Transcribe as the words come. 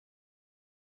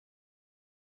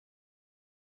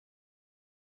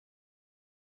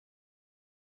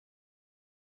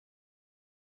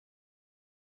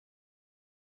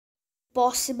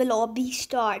possible obby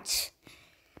starts.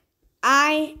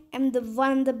 I am the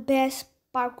best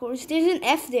parkour. There's an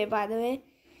F there, by the way.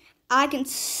 I can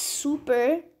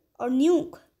super or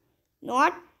nuke.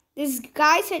 Not. This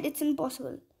guy said it's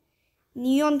impossible.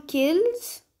 Neon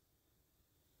kills.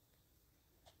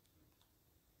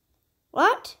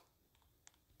 What?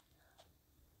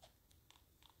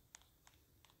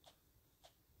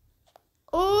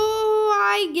 Oh,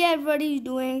 I get what he's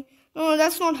doing. No,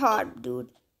 that's not hard, dude.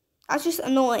 That's just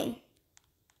annoying.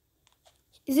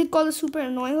 Is it called a super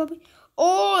annoying hobby?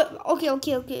 Oh,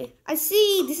 okay. I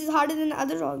see. This is harder than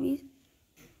other hobbies.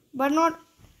 But not...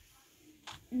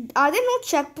 Are there no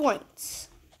checkpoints?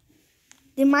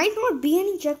 There might not be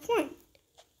any checkpoint.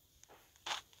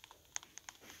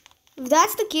 If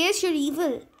that's the case, you're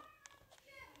evil.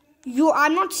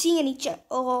 I'm not seeing any check...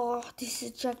 Oh, this is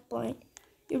a checkpoint.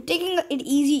 You're taking it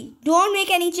easy. Don't make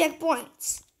any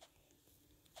checkpoints.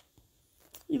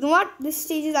 You know what? This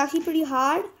stage is actually pretty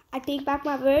hard. I take back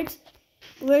my words.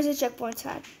 Where's the checkpoints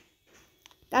at?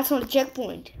 That's not a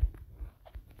checkpoint.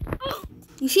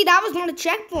 You see, that was not a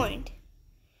checkpoint.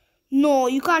 No,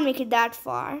 you can't make it that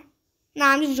far. Nah,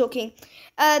 I'm just joking.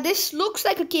 This looks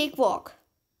like a cakewalk.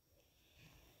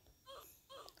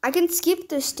 I can skip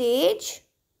the stage.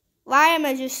 Why am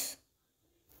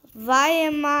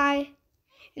I...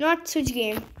 You know what? Switch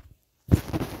game.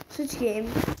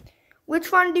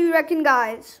 Which one do you reckon,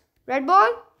 guys? Red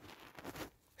ball?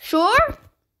 Sure?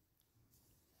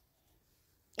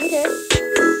 Okay.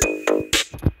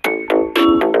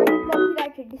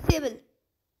 Disable.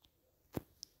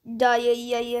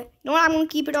 Yeah. No, I'm gonna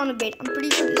keep it on a bit. I'm pretty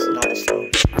sure this is not a song.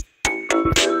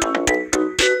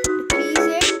 Decrease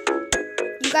it.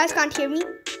 You guys can't hear me?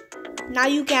 Now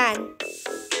you can.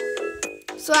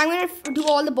 So I'm gonna do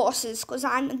all the bosses because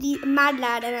I'm the mad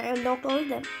lad and I unlocked all of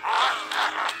them.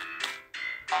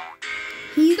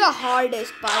 He's the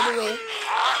hardest, by the way.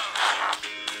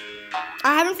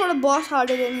 I haven't fought a boss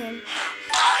harder than him.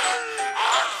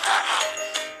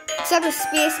 Except the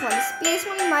space one. The space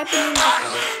one, in my opinion, is the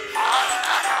hardest.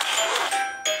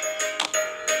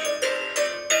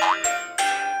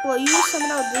 Well, you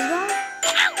summon out this guy?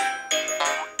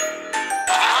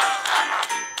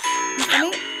 He's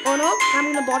coming. Oh no, I'm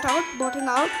gonna botting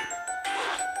out.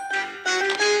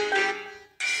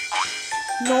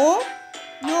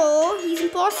 No, he's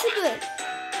impossible.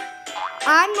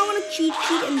 I'm not gonna cheat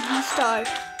and restart.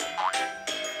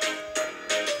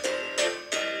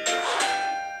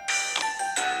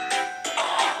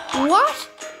 What?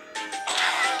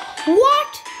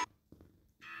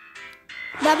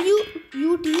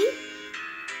 W-U-T?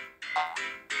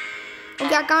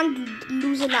 Okay, I can't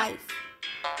lose a life.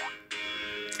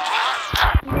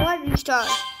 What? Restart.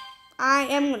 I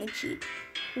am gonna cheat.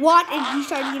 What? It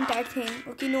restarted the entire thing.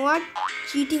 Okay, you know what?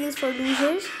 Cheating is for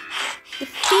losers.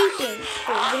 Defeating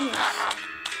for winners.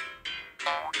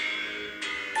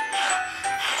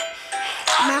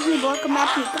 Come at me, boy. Come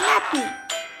at me.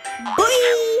 Boy!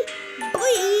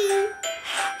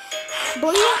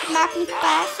 Boy, come at me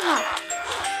fast enough.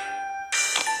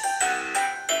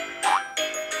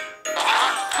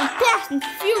 I'm fast and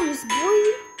furious, boy.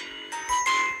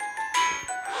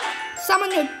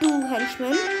 Summon your 2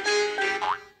 henchmen.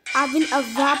 I will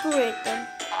evaporate them.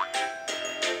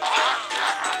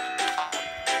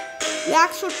 You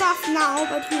act so tough now,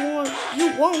 but you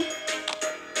won't.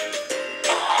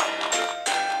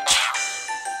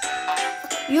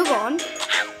 You're gone.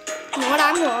 You know what?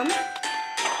 I'm gone.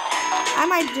 I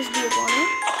might just be a goner.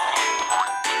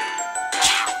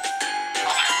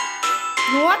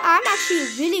 You know what? I'm actually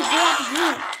really good at the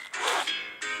game.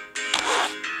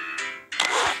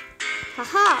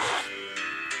 Haha.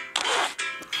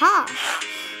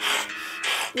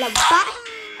 Like that.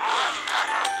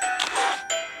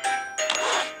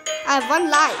 I have 1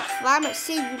 life. Why am I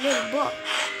saying you little book?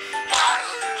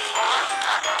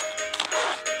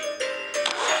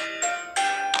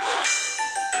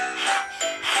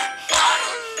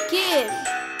 Kill.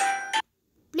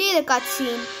 Play the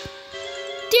cutscene.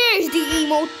 There's the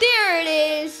emote. There it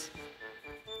is.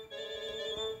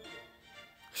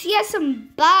 She has some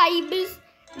vibes.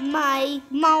 My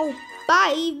mouth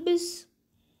vibes.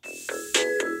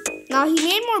 Now he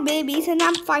made more babies and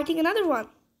I'm fighting another one.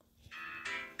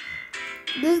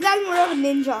 This guy's more of a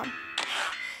ninja.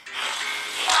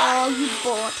 Oh, you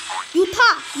bot. You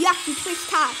thought. You actually twist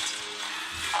thought.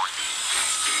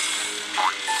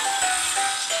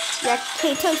 Yeah,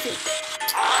 can't touch it.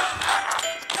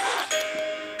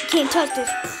 Can't touch this.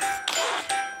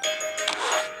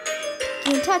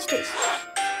 Can't touch this.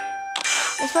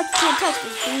 That's what you can't touch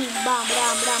this. Boom, bam,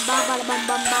 bam, bam, bam, bam, bam,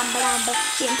 bam, bam, bam, bam.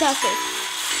 Can't touch this.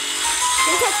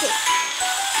 Can't touch this.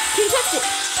 Can't touch it.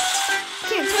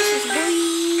 Can't touch this, boy.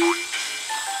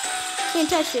 Can't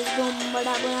touch this. Boom,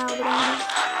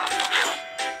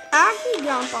 actually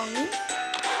ground pound me.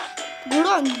 Good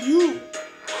on you,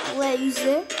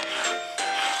 laser.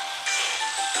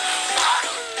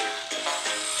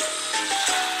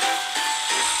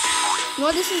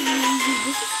 No, this is easy.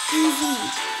 This is easy.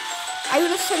 Are you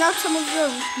gonna send out some of your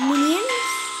minions?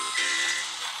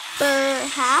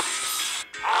 Perhaps.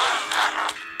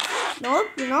 No,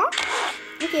 you're not?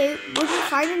 Okay, would you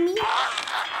find me?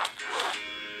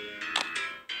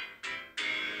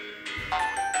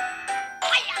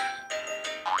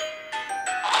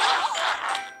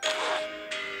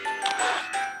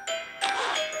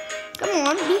 Come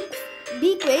on,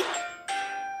 be quick.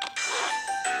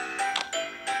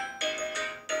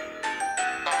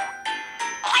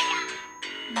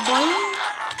 Boing.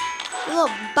 Little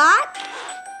bot.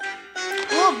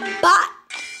 Little bot.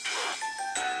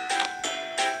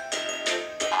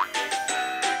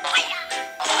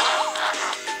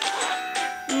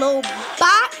 Little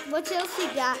bot. What else you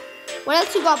got? What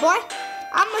else you got, boy?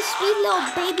 I'm a sweet little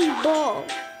baby ball.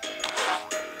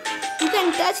 You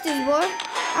can't touch this, boy.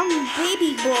 I'm a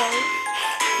baby ball.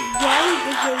 Very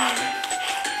big.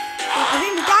 I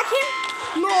didn't attack him?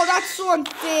 No, that's so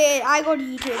unfair. I got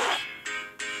eaten.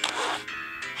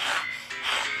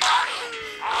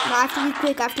 No, I have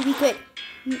to be quick.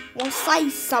 We'll say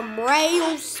some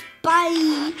real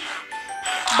spy.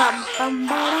 Bum, bum,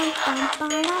 ba, bum, ba,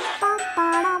 bum,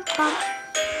 ba, bum.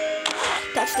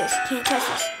 Touch this. Can't touch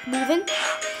this. Moving.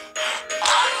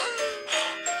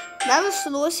 That was the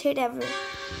slowest hit ever.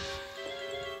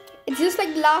 It's just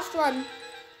like the last one.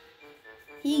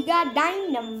 He got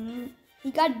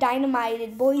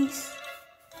dynamited, boys.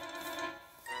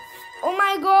 Oh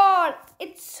my god.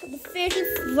 It's the fatal,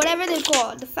 whatever they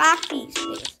call the factories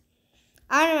place.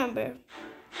 I remember.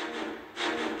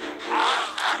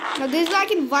 Now this guy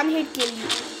can one hit kill you.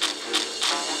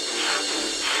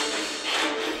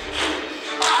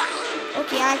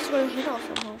 Okay, I actually got a hit off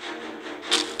somehow.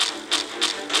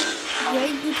 Yeah,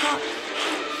 you talk.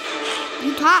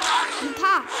 You talk. You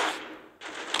talk.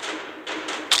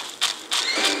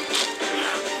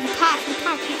 You talk. You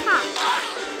talk. You talk.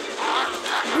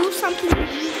 Do something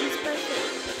really special.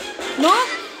 No?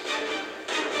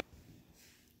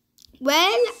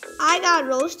 Well, I got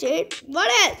roasted.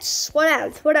 What else? What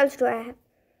else? What else do I have?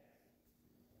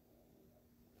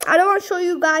 I don't want to show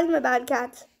you guys my bad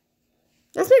cats.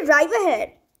 Let's play Drive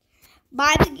Ahead.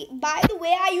 By the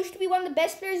way, I used to be one of the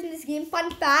best players in this game.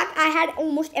 Fun fact, I had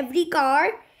almost every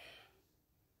car.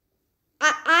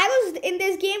 I was in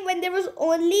this game when there was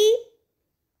only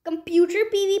computer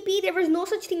PvP. There was no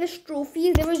such thing as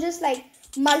trophies. There was just like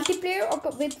multiplayer or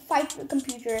with fight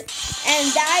computer.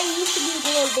 And that used to be the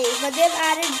good old days. But they've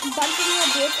added a bunch of new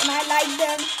updates and I like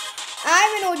them.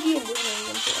 I'm an OG in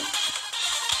this game.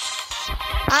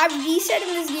 I've reset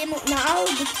in this game now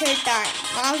the third time.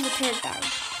 Now is the third time.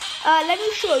 Let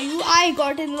me show you. I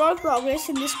got a lot of progress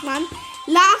in this plan.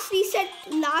 Last reset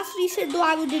though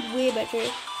I did way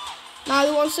better. Now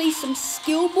you want to see some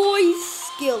skill, boys.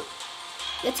 Skill.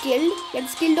 Let's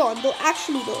kill on though.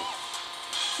 Actually though.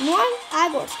 You know what? I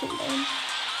got skill on.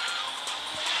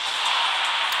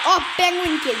 Oh,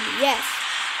 penguin kill me. Yes.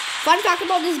 Fun fact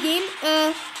about this game.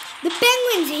 The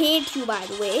penguins hate you, by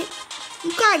the way.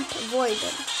 You can't avoid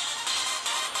them.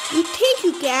 You think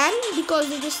you can because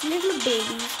they're just little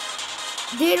babies.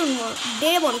 They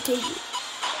want to kill you.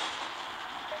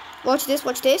 Watch this,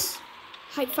 watch this.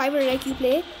 500 IQ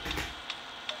play.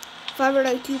 500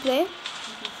 IQ play.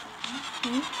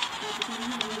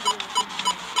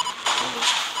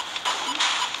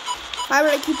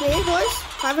 500 IQ play, boys.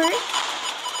 500.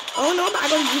 Oh no, I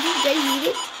don't need it. Very need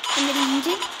it. I'm gonna use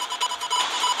it.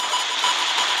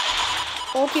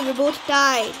 Okay, we both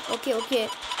died. Okay.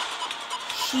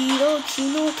 Chino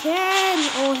can.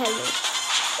 Oh, hello.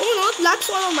 Oh no, luck's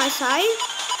all on my side.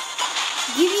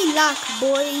 Give me luck,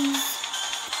 boys.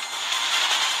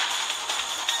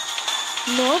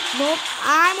 Nope.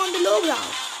 I'm on the low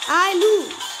ground. I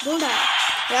lose, don't I?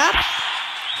 Yep.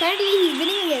 Currently, he's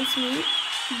winning against me.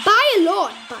 By a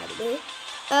lot, by the way.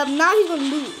 Now he's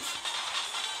gonna lose.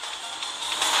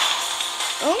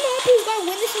 Oh no, he's gonna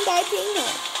win this entire thing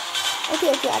now. Okay,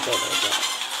 I get it.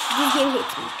 This game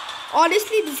hates me.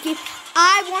 Honestly, this game,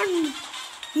 I want,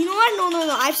 you know what?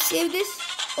 No. I've saved this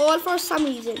all for some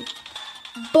reason.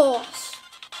 Boss.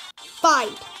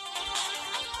 Fight.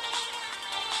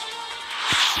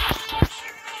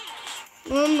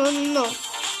 No.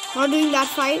 Not doing that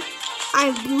fight.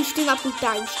 I'm boosting up to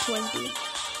times 20.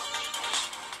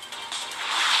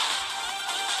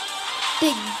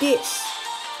 Take this.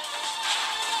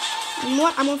 You know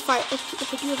what? I'm gonna fight. Hit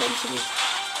you eventually.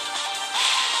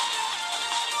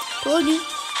 Told you.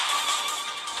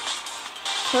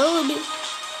 Kobe.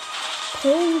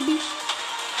 Kobe.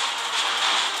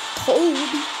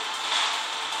 Kobe.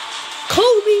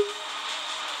 Kobe.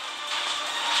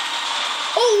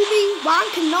 Obi-Wan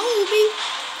Kenobi.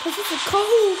 Because it's a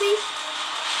Kobe.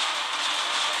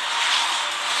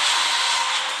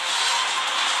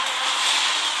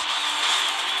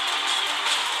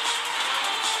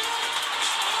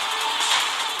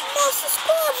 Master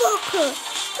Skywalker.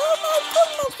 Oh my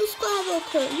goodness, Master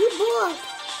Skywalker. You bored.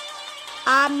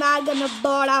 I'm not gonna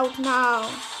board out now.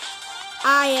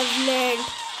 I have learned.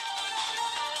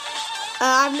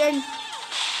 I've learned.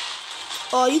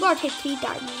 Oh, you got hit 3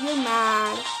 times. You're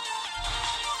mad.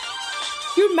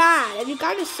 You're mad and you're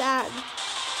kind of sad.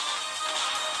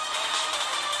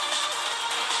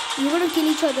 You're gonna kill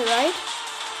each other, right?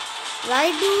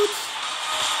 Right, dudes?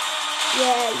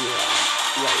 Yeah.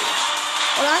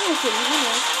 Or I'm gonna kill you, you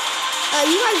know.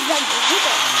 You guys got hit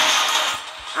on me.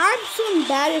 I'm so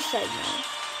embarrassed right now.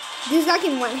 This guy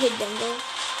can one hit Denver.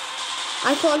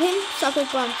 I call him Sucker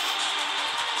Punch.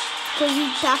 Because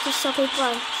he tapped a Sucker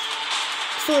Punch.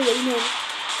 So lame.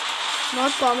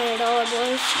 Not common at all,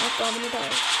 boys. Not common at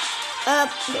all.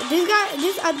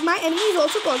 My enemy is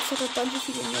also called Sucker Punch, if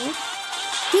you didn't know.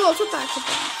 He also packs a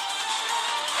punch.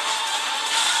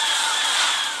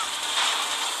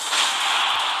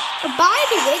 By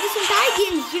the way, this entire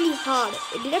game is really hard.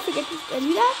 Did I forget to tell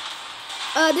you that?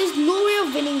 There's no way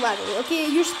of winning, by the way. Okay,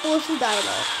 you're supposed to die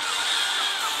now.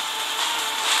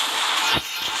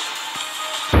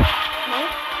 No?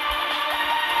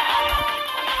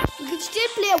 You can still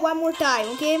play it one more time,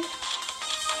 okay?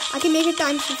 I can make it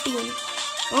times 15.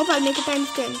 Nope, I'll make it times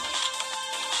 10.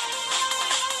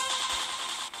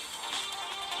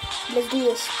 Let's do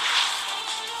this.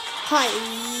 Hi.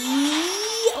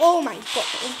 Oh my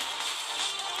god.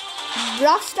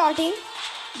 Rough starting,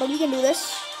 but we can do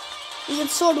this. We can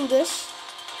so do this.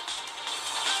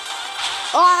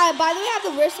 Oh, by the way, I have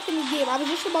the worst in the game. I was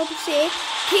just about to say,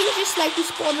 things just like to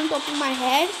spawn on top of my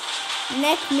head.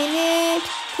 Next minute,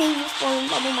 things just spawn on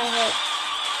top of my head.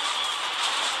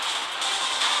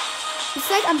 It's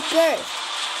like I'm cursed.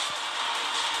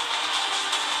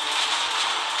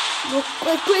 Go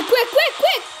quick!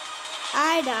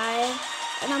 I die.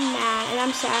 And I'm mad. And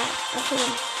I'm sad. I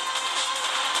couldn't.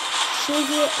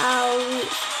 Shake it out.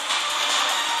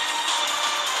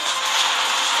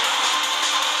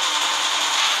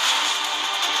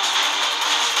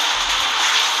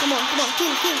 Come on.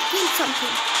 Kill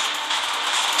something.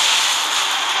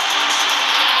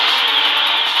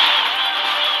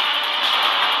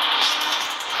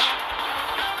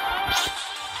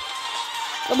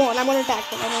 Come on, I'm gonna attack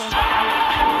him.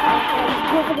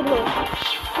 Go for the blow.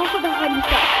 Go for the heavy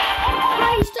stuff.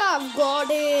 Heavy stuff.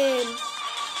 Got him.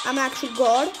 I'm actually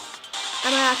God.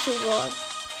 I'm an actual God.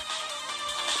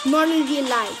 Not in real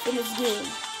life, in this game.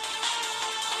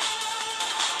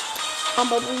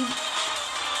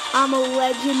 I'm a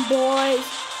legend, boys.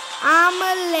 I'm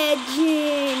a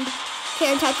legend.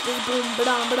 Can't touch this. Boom,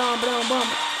 ba-dum.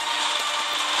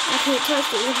 I can't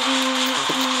touch it.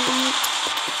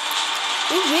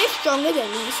 They're way stronger than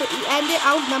me, and they're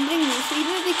outnumbering me. So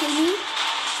even if they kill me,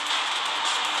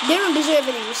 they don't deserve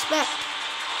any respect.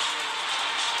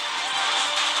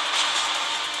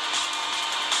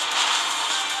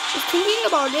 Just thinking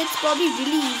about it, it's probably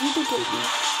really easy to kill me.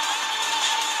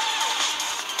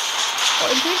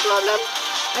 Internet problem?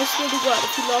 I swear to God,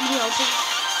 if you log me out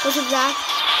because of that,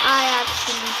 I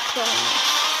actually promise.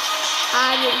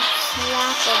 I will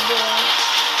slap a boy.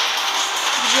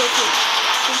 Joking.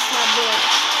 Just slap boy.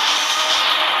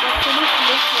 But can you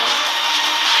flip it?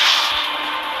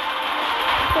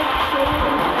 It's like killing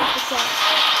them off the top.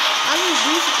 I will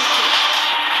do something.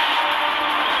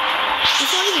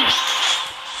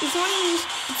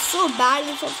 It's so bad,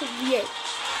 it's also weird.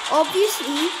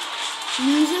 Obviously,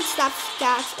 music slaps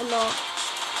cats a lot.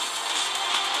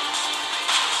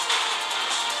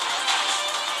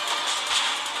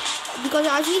 Because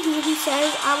as he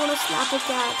says, I want to slap a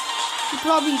cat. He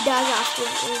probably does after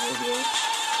the video.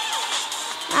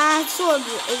 It's so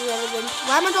irrelevant.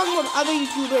 Why am I talking about other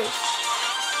YouTubers?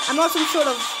 I'm not some sort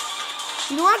of...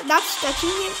 You know what? That's touching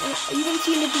him. And you can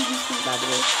see in the TV screen, by the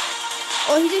way.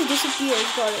 Oh, he just disappears.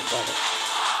 Got it.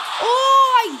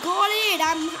 Oh, I got it.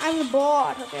 I'm a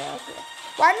bot. Okay.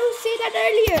 Why didn't you say that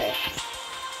earlier?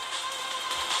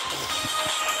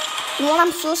 You know what?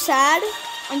 I'm so sad.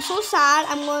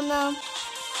 I'm gonna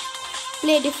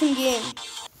play a different game.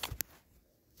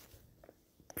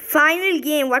 Final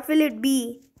game. What will it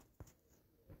be?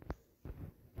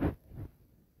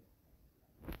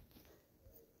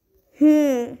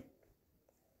 Hmm.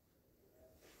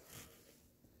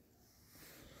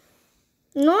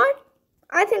 Not?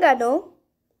 I think I know.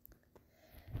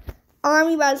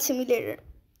 Army Battle Simulator.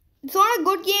 It's not a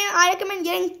good game. I recommend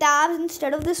getting Tabs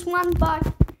instead of this one, but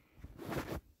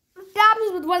Tabs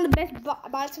is one of the best battle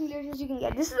simulators you can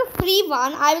get. This is a free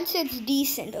one. I will say it's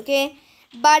decent, okay?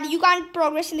 But you can't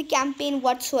progress in the campaign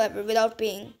whatsoever without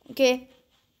paying, okay?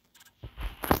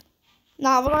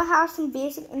 Now we're gonna have some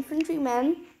basic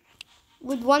infantrymen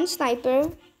with one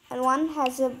sniper and one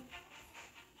has a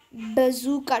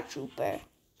bazooka trooper.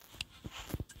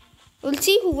 We'll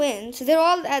see who wins. They're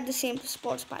all at the same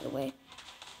spots, by the way.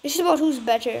 This is about who's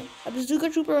better, a bazooka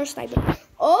trooper or a sniper.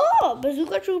 Oh,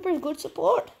 bazooka trooper is good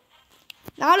support.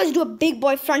 Now let's do a big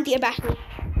boy frontier battle.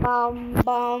 Bum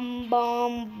bum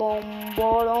bum bum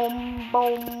bum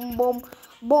bum bum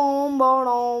bum bum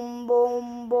bum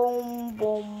bum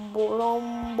bum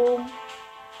bum bum.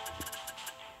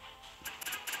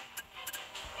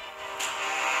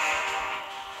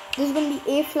 This is gonna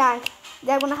be A flank.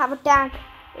 They're gonna have a tank,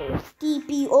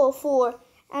 TP-04,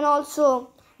 and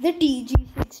also the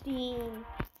TG-16.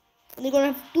 And they're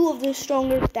gonna have two of the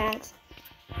stronger tanks.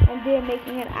 And they're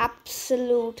making an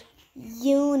absolute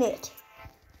unit.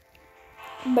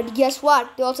 But guess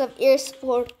what? They also have air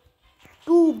support.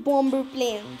 Two bomber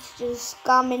planes just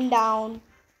coming down.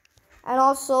 And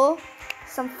also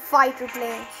some fighter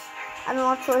planes. I'm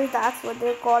not sure if that's what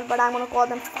they're called, but I'm gonna call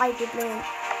them fighter planes.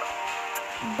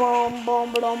 Boom,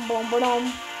 boom, boom, boom,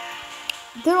 boom.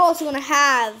 They're also gonna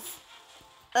have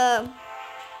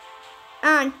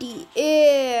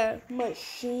anti-air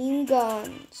machine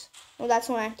guns. No, that's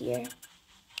not anti-air.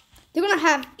 They're gonna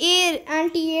have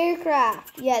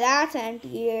anti-aircraft. Yeah, that's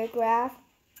anti-aircraft.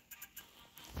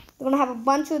 They're gonna have a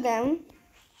bunch of them.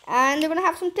 And they're gonna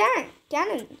have some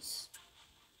cannons.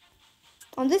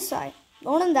 On this side.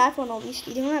 Not on that one,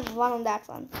 obviously. They're gonna have one on that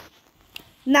one.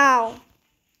 Now,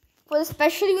 for the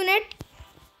special unit,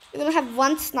 we're gonna have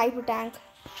one sniper tank.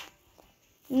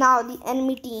 Now, the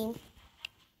enemy team.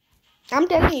 I'm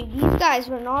telling you, these guys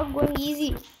were not going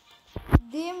easy.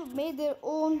 They made their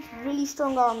own really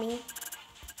strong army.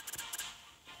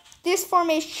 This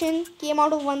formation came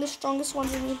out of one of the strongest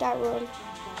ones in the entire world.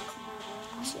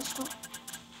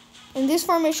 And this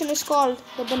formation is called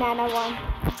the banana one.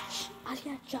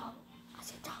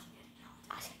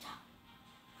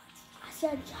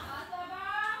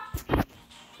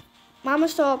 Mama,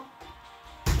 stop.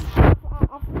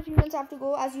 After the few minutes I have to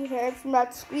go, as you heard from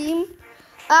that scream.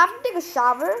 I have to take a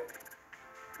shower.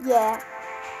 Yeah.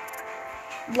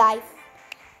 Life.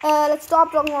 Let's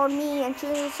stop talking about me and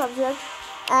change the subject.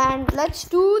 And let's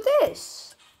do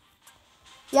this.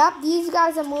 Yep, these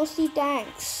guys are mostly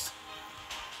tanks.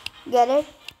 Get it?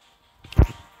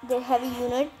 They're heavy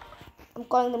unit. I'm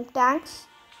calling them tanks.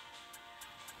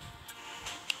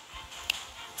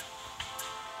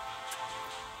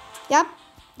 Yep,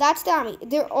 that's the army.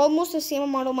 They're almost the same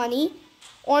amount of money.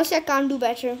 Honestly, I can't do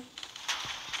better.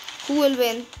 Who will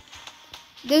win?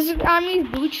 This army is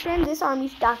brute strength. This army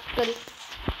is tactical.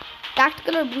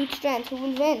 Tactical or brute strength. Who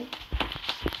will win?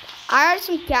 I had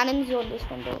some cannons on this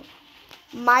one though.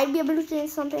 Might be able to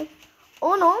change something.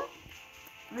 Oh no.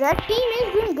 Red team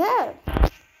is doing good.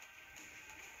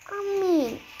 I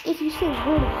mean, if you say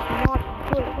good, it's not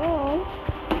good at all.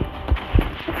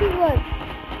 Pretty good.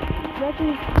 Red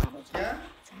team is yeah?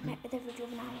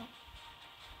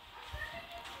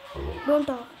 Don't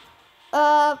talk.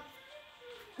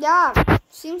 Yeah.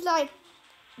 Seems like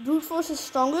brute force is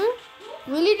stronger.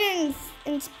 Really didn't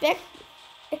inspect.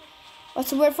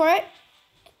 What's the word for it?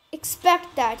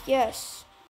 Expect that, yes.